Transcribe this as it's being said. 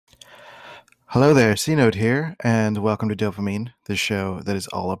Hello there, C Note here, and welcome to Dopamine, the show that is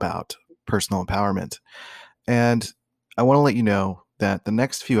all about personal empowerment. And I want to let you know that the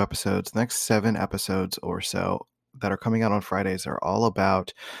next few episodes, the next 7 episodes or so that are coming out on Fridays, are all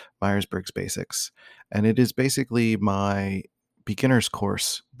about Myers Briggs Basics. And it is basically my beginner's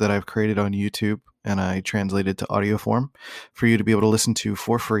course that I've created on YouTube and I translated to audio form for you to be able to listen to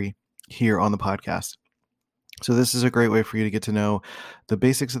for free here on the podcast. So, this is a great way for you to get to know the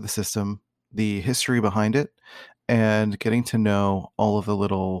basics of the system, the history behind it, and getting to know all of the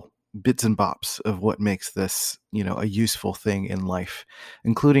little bits and bops of what makes this, a useful thing in life,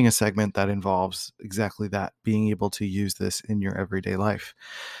 including a segment that involves exactly that, being able to use this in your everyday life.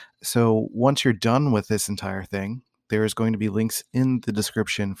 So once you're done with this entire thing, there is going to be links in the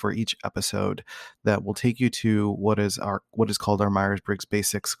description for each episode that will take you to what is called our Myers-Briggs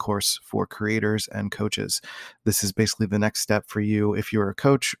Basics course for creators and coaches. This is basically the next step for you if you're a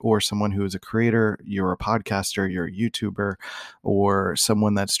coach or someone who is a creator, you're a podcaster, you're a YouTuber, or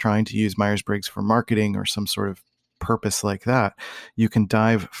someone that's trying to use Myers-Briggs for marketing or some sort of purpose like that. You can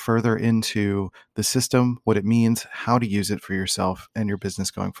dive further into the system, what it means, how to use it for yourself and your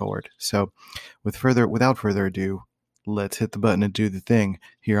business going forward. So without further ado, let's hit the button and do the thing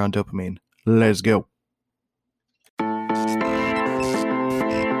here on Dopamine. Let's go. Hey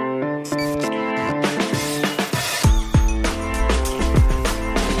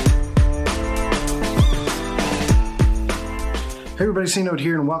everybody, C Note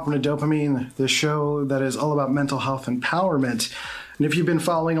here, and welcome to Dopamine, the show that is all about mental health empowerment. And if you've been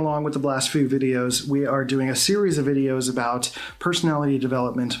following along with the last few videos, we are doing a series of videos about Personality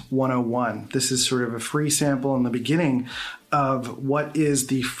Development 101. This is sort of a free sample in the beginning of what is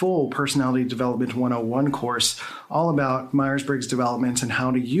the full Personality Development 101 course, all about Myers-Briggs development and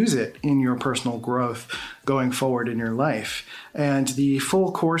how to use it in your personal growth going forward in your life. And the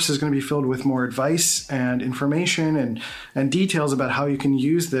full course is going to be filled with more advice and information and details about how you can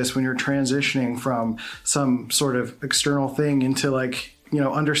use this when you're transitioning from some sort of external thing into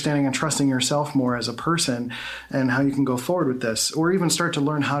understanding and trusting yourself more as a person, and how you can go forward with this, or even start to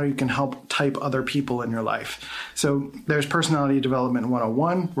learn how you can help type other people in your life. So there's Personality Development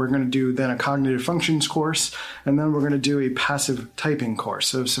 101. We're going to do then a Cognitive Functions course, and then we're going to do a Passive Typing course.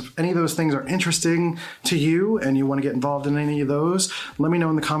 So if any of those things are interesting to you and you want to get involved in any of those, let me know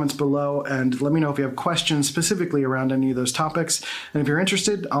in the comments below, and let me know if you have questions specifically around any of those topics. And if you're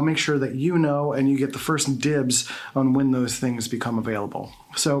interested, I'll make sure that you know and you get the first dibs on when those things become available.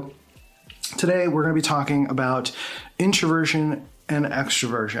 So today we're going to be talking about introversion and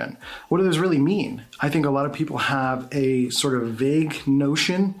extroversion. What do those really mean? I think a lot of people have a sort of vague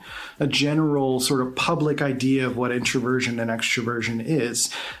notion, a general sort of public idea of what introversion and extroversion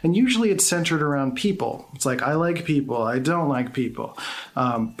is. And usually it's centered around people. It's like, I like people, I don't like people.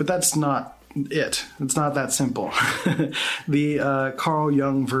 But that's not it. It's not that simple. The Carl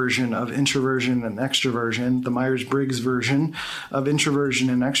Jung version of introversion and extroversion, the Myers-Briggs version of introversion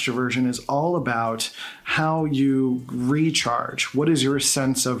and extroversion, is all about how you recharge. What is your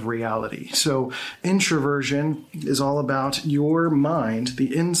sense of reality? So introversion is all about your mind,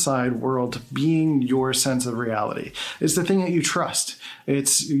 the inside world, being your sense of reality. It's the thing that you trust.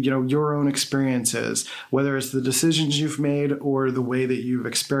 It's, your own experiences, whether it's the decisions you've made or the way that you've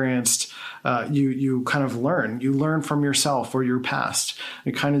experienced. You kind of learn. You learn from yourself or your past.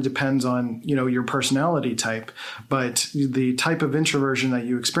 It kind of depends on, your personality type. But the type of introversion that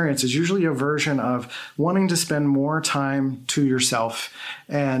you experience is usually a version of wanting to spend more time to yourself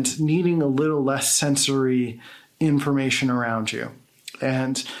and needing a little less sensory information around you.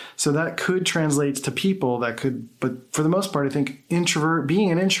 And so that could translate to people but for the most part, I think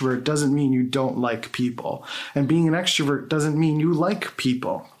being an introvert doesn't mean you don't like people. And being an extrovert doesn't mean you like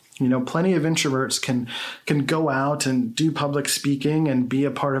people. Plenty of introverts can go out and do public speaking and be a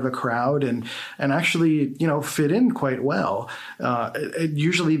part of a crowd and actually, fit in quite well.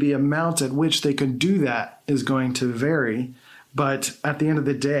 Usually the amount at which they can do that is going to vary. But at the end of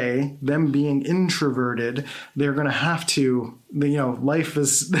the day, them being introverted, they're going to have to, life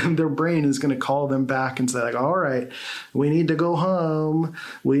is, their brain is going to call them back and say all right, we need to go home.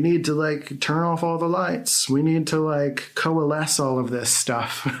 We need to turn off all the lights. We need to coalesce all of this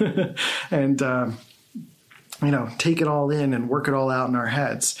stuff and, take it all in and work it all out in our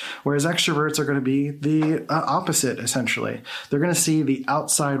heads. Whereas extroverts are going to be the opposite, essentially. They're going to see the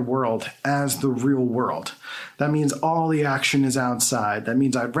outside world as the real world. That means all the action is outside. That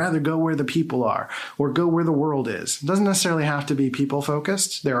means I'd rather go where the people are or go where the world is. It doesn't necessarily have to be people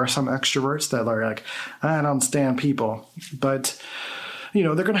focused. There are some extroverts that are like, I don't stand people. But,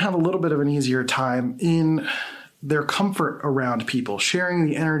 they're going to have a little bit of an easier time in their comfort around people, sharing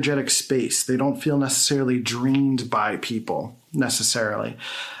the energetic space. They don't feel necessarily drained by people necessarily.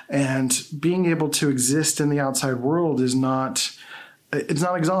 And being able to exist in the outside world is not, it's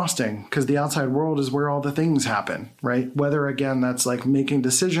not exhausting, because the outside world is where all the things happen, right? Whether, again, that's like making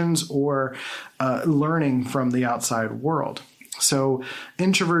decisions or learning from the outside world. So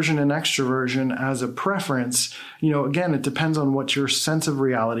introversion and extroversion as a preference, again, it depends on what your sense of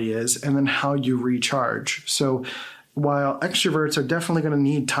reality is and then how you recharge. So while extroverts are definitely going to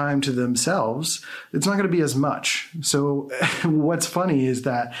need time to themselves, it's not going to be as much. So what's funny is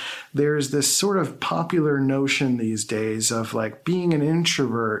that there's this sort of popular notion these days of like being an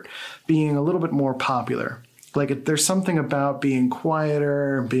introvert being a little bit more popular. Like there's something about being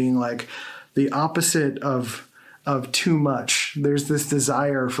quieter, being like the opposite of too much. There's this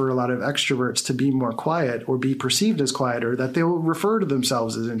desire for a lot of extroverts to be more quiet or be perceived as quieter, that they will refer to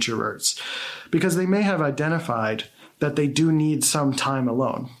themselves as introverts because they may have identified that they do need some time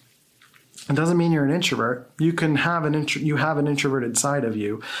alone. It doesn't mean you're an introvert. You can have you have an introverted side of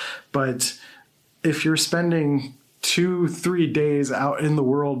you, but if you're spending 2-3 days out in the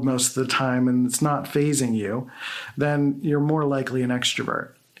world most of the time and it's not fazing you, then you're more likely an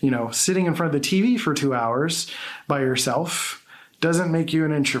extrovert. Sitting in front of the TV for 2 hours by yourself doesn't make you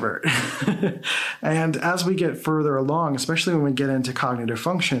an introvert. And as we get further along, especially when we get into cognitive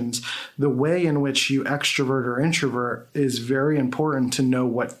functions, the way in which you extrovert or introvert is very important to know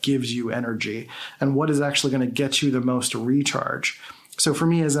what gives you energy and what is actually going to get you the most recharge. So for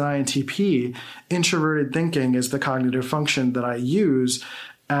me as an INTP, introverted thinking is the cognitive function that I use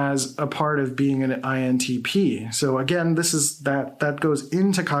as a part of being an INTP. So again, this is that goes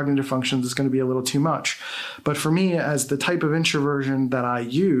into cognitive functions. It's going to be a little too much. But for me, as the type of introversion that I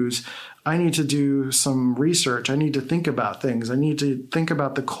use, I need to do some research. I need to think about things. I need to think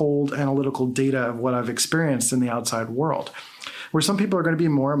about the cold analytical data of what I've experienced in the outside world. Where some people are going to be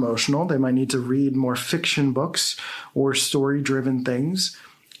more emotional, they might need to read more fiction books or story-driven things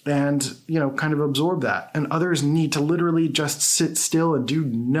and, kind of absorb that. And others need to literally just sit still and do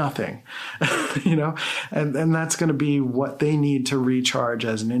nothing, and that's going to be what they need to recharge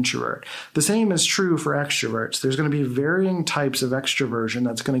as an introvert. The same is true for extroverts. There's going to be varying types of extroversion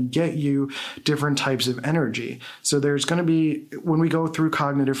that's going to get you different types of energy. So there's going to be, when we go through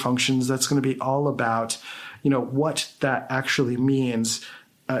cognitive functions, that's going to be all about, what that actually means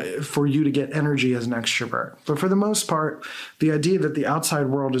for you to get energy as an extrovert. But for the most part, the idea that the outside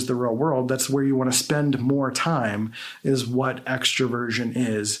world is the real world, that's where you want to spend more time, is what extroversion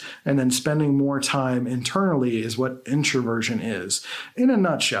is. And then spending more time internally is what introversion is. In a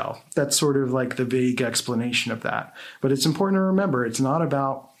nutshell, that's sort of like the vague explanation of that. But it's important to remember, it's not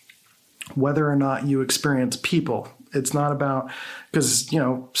about whether or not you experience people. It's not about, because,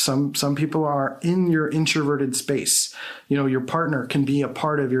 some people are in your introverted space. Your partner can be a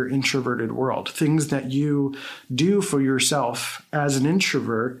part of your introverted world. Things that you do for yourself as an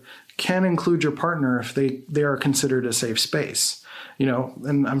introvert can include your partner if they are considered a safe space.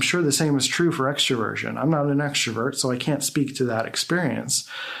 And I'm sure the same is true for extroversion. I'm not an extrovert, so I can't speak to that experience.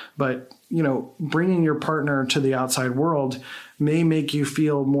 But, bringing your partner to the outside world may make you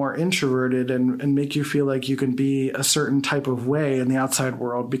feel more introverted and make you feel like you can be a certain type of way in the outside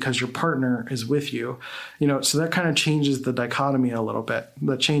world because your partner is with you. So that kind of changes the dichotomy a little bit.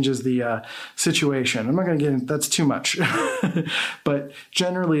 That changes the situation. I'm not going to get into that's too much. But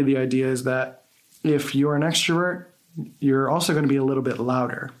generally, the idea is that if you're an extrovert, you're also going to be a little bit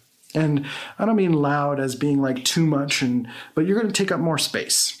louder. And I don't mean loud as being like too much, but you're going to take up more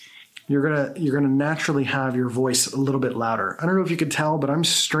space. You're gonna naturally have your voice a little bit louder. I don't know if you could tell, but I'm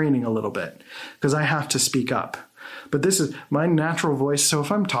straining a little bit because I have to speak up. But this is my natural voice. So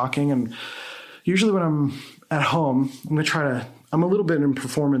if I'm talking, and usually when I'm at home, I'm a little bit in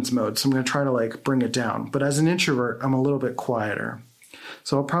performance mode. So I'm going to try to bring it down. But as an introvert, I'm a little bit quieter.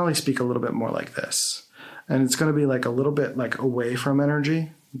 So I'll probably speak a little bit more like this. And it's going to be a little bit away from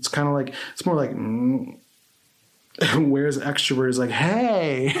energy. It's kind of it's more like, whereas extrovert is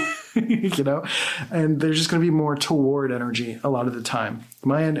hey, and there's just going to be more toward energy a lot of the time.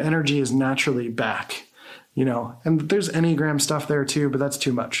 My energy is naturally back, and there's Enneagram stuff there too, but that's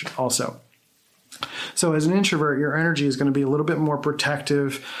too much also. So as an introvert, your energy is going to be a little bit more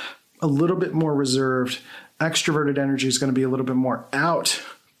protective, a little bit more reserved. Extroverted energy is going to be a little bit more out,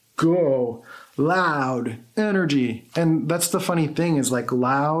 go, loud energy. And that's the funny thing is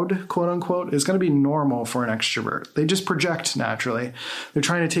loud, quote unquote, is going to be normal for an extrovert. They just project naturally. They're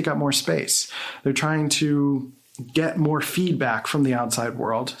trying to take up more space. They're trying to, get more feedback from the outside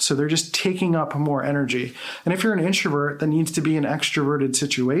world. So they're just taking up more energy. And if you're an introvert that needs to be in extroverted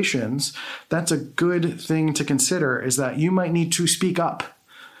situations, that's a good thing to consider, is that you might need to speak up.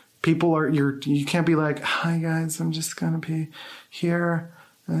 You can't be like, hi guys, I'm just going to be here.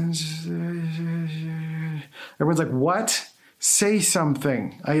 Everyone's like, what? Say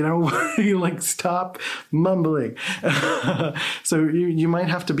something. You like, stop mumbling. So you might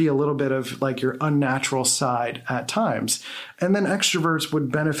have to be a little bit of like your unnatural side at times. And then extroverts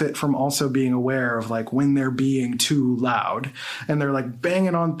would benefit from also being aware of like when they're being too loud and they're like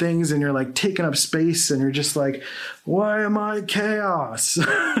banging on things and you're like taking up space and you're just like, why am I chaos?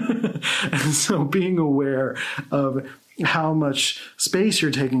 And so being aware of how much space you're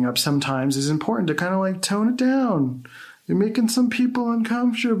taking up sometimes is important to kind of like tone it down. You're making some people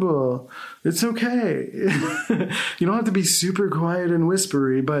uncomfortable. It's okay. You don't have to be super quiet and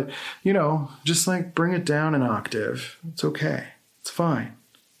whispery, but, just like bring it down an octave. It's okay. It's fine.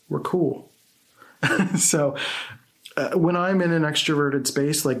 We're cool. So when I'm in an extroverted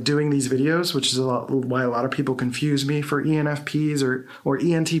space, like doing these videos, which is why a lot of people confuse me for ENFPs or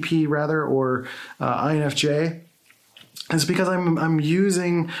ENTP rather, or INFJ, is because I'm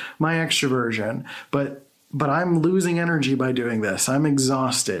using my extroversion, but I'm losing energy by doing this. I'm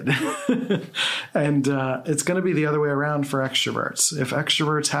exhausted. And it's going to be the other way around for extroverts. If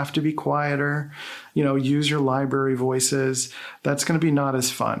extroverts have to be quieter, use your library voices, that's going to be not as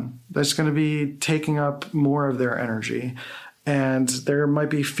fun. That's going to be taking up more of their energy. And there might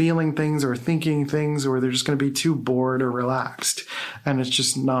be feeling things or thinking things, or they're just going to be too bored or relaxed. And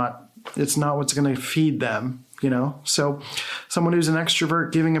it's not what's going to feed them. So someone who's an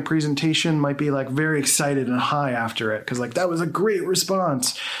extrovert giving a presentation might be like very excited and high after it because like that was a great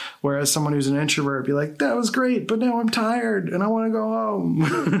response. Whereas someone who's an introvert would be like, that was great, but now I'm tired and I want to go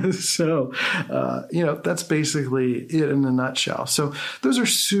home. So, that's basically it in a nutshell. So those are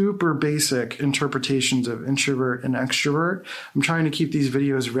super basic interpretations of introvert and extrovert. I'm trying to keep these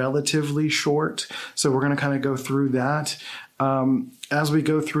videos relatively short. So we're going to kind of go through that. As we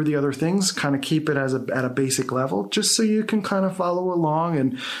go through the other things, kind of keep it at a basic level, just so you can kind of follow along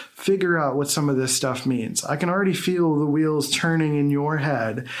and figure out what some of this stuff means. I can already feel the wheels turning in your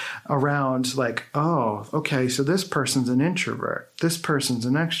head around like, oh, okay, so this person's an introvert. This person's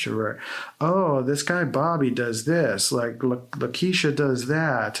an extrovert. Oh, this guy Bobby does this. Like Lakeisha does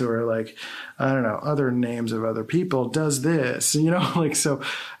that. Or like, I don't know, other names of other people does this. So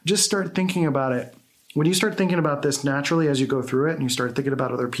just start thinking about it. When you start thinking about this naturally as you go through it and you start thinking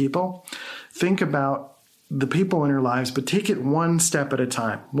about other people, think about the people in your lives, but take it one step at a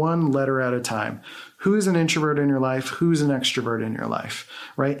time, one letter at a time. Who's an introvert in your life? Who's an extrovert in your life,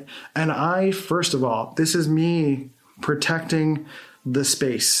 right? And first of all, this is me protecting the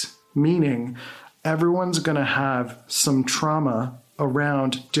space, meaning everyone's going to have some trauma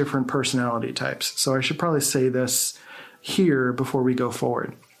around different personality types. So I should probably say this here before we go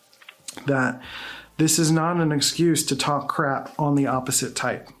forward, that this is not an excuse to talk crap on the opposite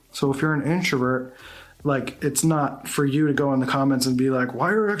type. So if you're an introvert, like it's not for you to go in the comments and be like, why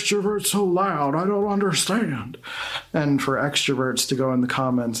are extroverts so loud? I don't understand. And for extroverts to go in the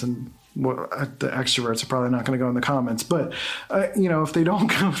comments and the extroverts are probably not going to go in the comments, but if they don't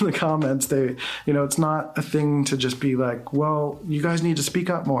go in the comments, it's not a thing to just be like, well, you guys need to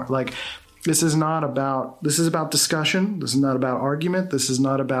speak up more. Like, this is about discussion. This is not about argument. This is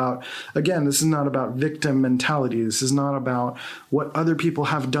not about victim mentality. This is not about what other people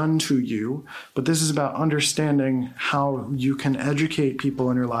have done to you, but this is about understanding how you can educate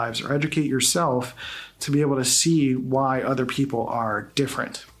people in your lives or educate yourself to be able to see why other people are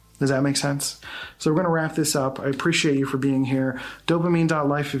different. Does that make sense? So we're going to wrap this up. I appreciate you for being here.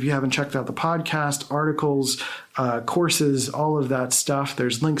 Dopamine.life if you haven't checked out the podcast, articles, courses, all of that stuff.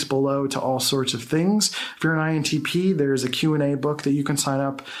 There's links below to all sorts of things. If you're an INTP, there's a Q&A book that you can sign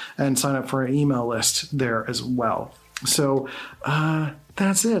up for an email list there as well. So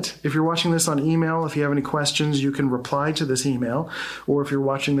that's it. If you're watching this on email, if you have any questions, you can reply to this email. Or if you're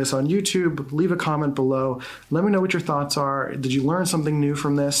watching this on YouTube, leave a comment below. Let me know what your thoughts are. Did you learn something new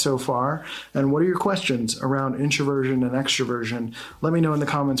from this so far? And what are your questions around introversion and extroversion? Let me know in the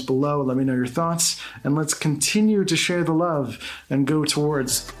comments below. Let me know your thoughts. And let's continue to share the love and go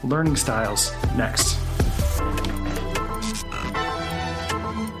towards learning styles next.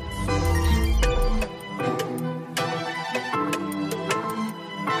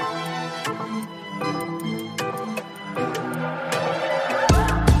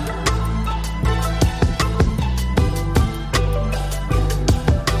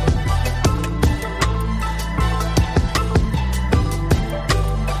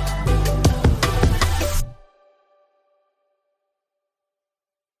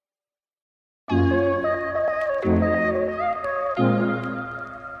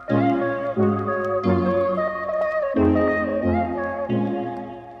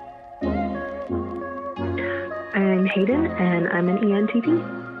 I'm Hayden, and I'm an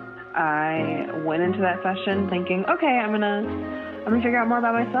ENTP. I went into that session thinking, okay, I'm gonna figure out more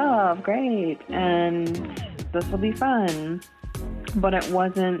about myself. Great, and this will be fun. But it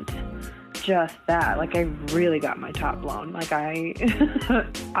wasn't just that. Like, I really got my top blown. Like, I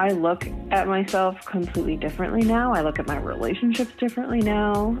look at myself completely differently now. I look at my relationships differently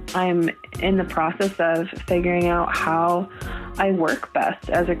now. I'm in the process of figuring out how I work best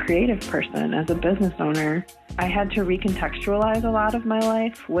as a creative person, as a business owner. I had to recontextualize a lot of my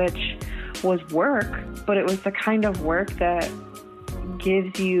life, which was work, but it was the kind of work that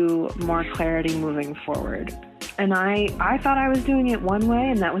gives you more clarity moving forward. And I thought I was doing it one way,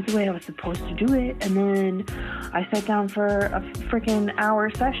 and that was the way I was supposed to do it. And then I sat down for a freaking hour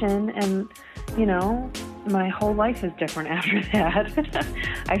session, and, you know, my whole life is different after that.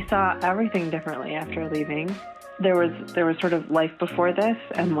 I saw everything differently after leaving. There was sort of life before this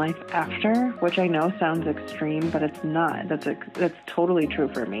and life after, which I know sounds extreme, but it's not. That's totally true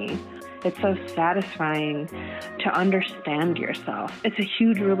for me. It's so satisfying to understand yourself. It's a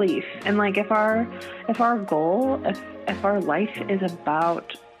huge relief. And like, if our goal, if our life is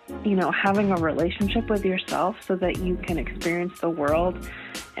about, you know, having a relationship with yourself so that you can experience the world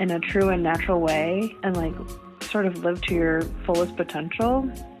in a true and natural way and like sort of live to your fullest potential,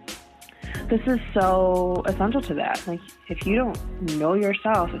 this is so essential to that. Like, if you don't know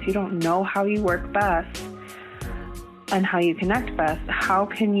yourself, if you don't know how you work best and how you connect best, how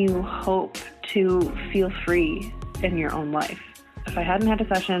can you hope to feel free in your own life? If I hadn't had a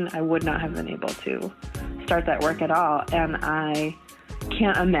session, I would not have been able to start that work at all. And I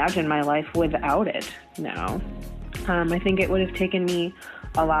can't imagine my life without it now. I think it would have taken me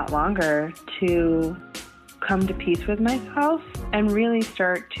a lot longer to come to peace with myself and really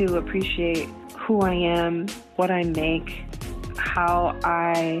start to appreciate who I am, what I make, how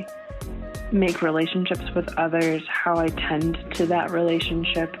I make relationships with others, how I tend to that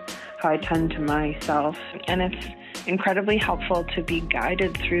relationship, how I tend to myself. And it's incredibly helpful to be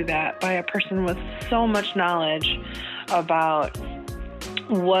guided through that by a person with so much knowledge about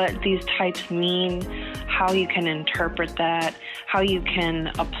what these types mean, how you can interpret that, how you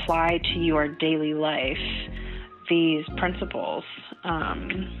can apply to your daily life these principles,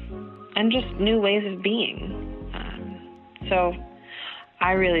 and just new ways of being. So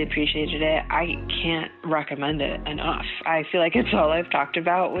I really appreciated it. I can't recommend it enough. I feel like it's all I've talked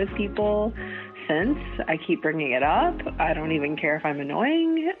about with people since. I keep bringing it up. I don't even care if I'm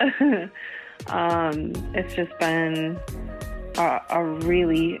annoying. It's just been a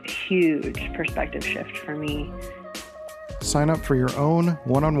really huge perspective shift for me. Sign up for your own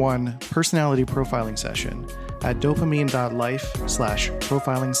one-on-one personality profiling session at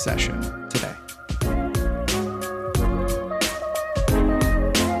dopamine.life/profiling session today.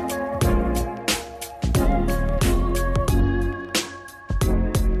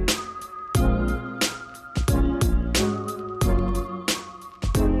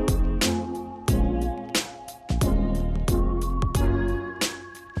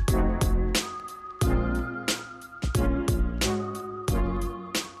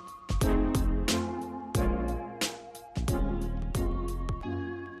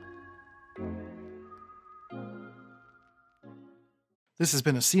 This has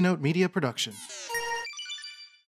been a C-Note Media production.